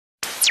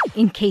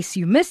in case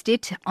you missed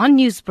it on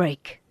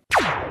Newsbreak.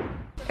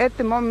 At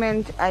the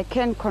moment, I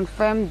can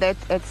confirm that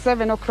at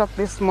 7 o'clock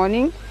this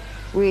morning,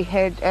 we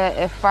had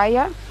a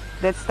fire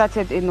that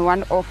started in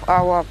one of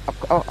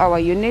our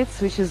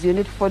units, which is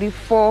Unit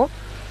 44.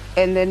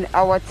 And then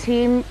our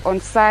team on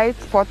site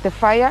fought the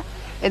fire,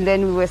 and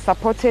then we were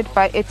supported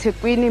by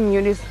eThekwini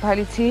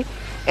municipality,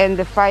 and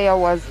the fire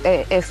was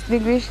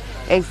extinguished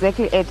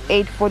exactly at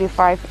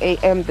 8:45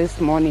 a.m.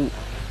 this morning.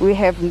 We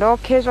have no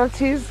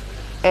casualties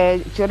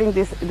during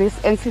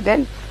this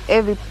incident.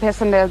 Every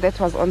personnel that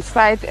was on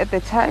site at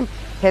the time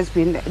has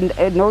been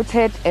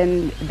noted,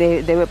 and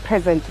they were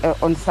present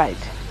on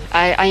site.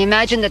 I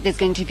imagine that there's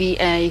going to be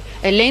a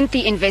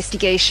lengthy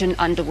investigation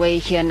underway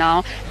here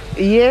now.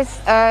 Yes,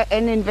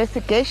 an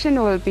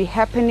investigation will be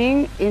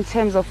happening in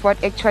terms of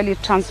what actually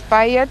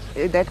transpired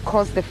that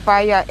caused the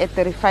fire at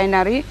the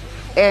refinery.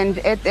 And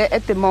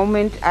at the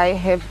moment, I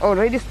have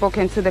already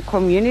spoken to the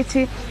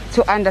community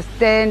to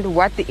understand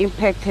what the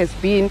impact has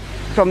been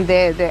from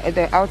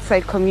the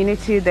outside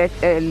community that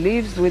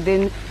lives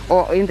within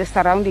or in the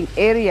surrounding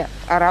area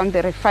around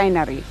the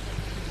refinery.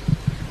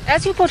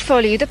 As your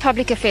portfolio, the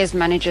public affairs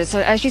manager, so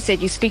as you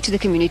said, you speak to the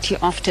community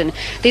often.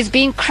 There's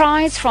been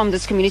cries from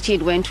this community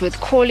in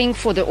Wentworth calling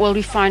for the oil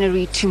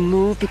refinery to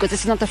move because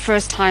this is not the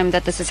first time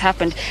that this has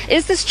happened.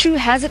 Is this true?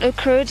 Has it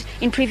occurred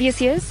in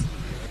previous years?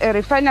 A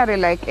refinery,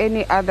 like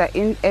any other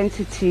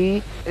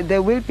entity,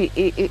 there will be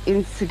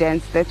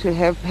incidents that will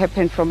have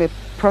happened from a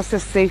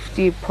process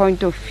safety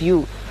point of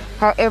view.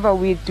 However,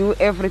 we do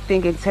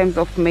everything in terms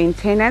of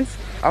maintenance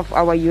of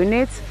our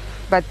units.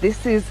 But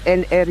this is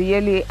a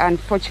really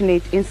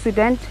unfortunate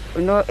incident.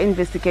 No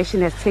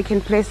investigation has taken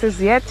place as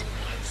yet,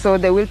 so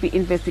there will be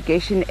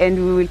investigation, and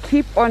we will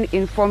keep on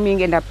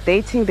informing and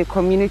updating the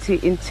community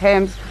in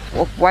terms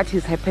of what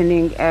is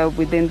happening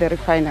within the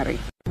refinery.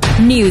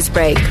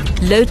 Newsbreak,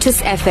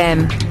 Lotus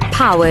FM,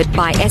 powered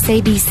by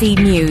SABC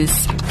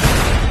News.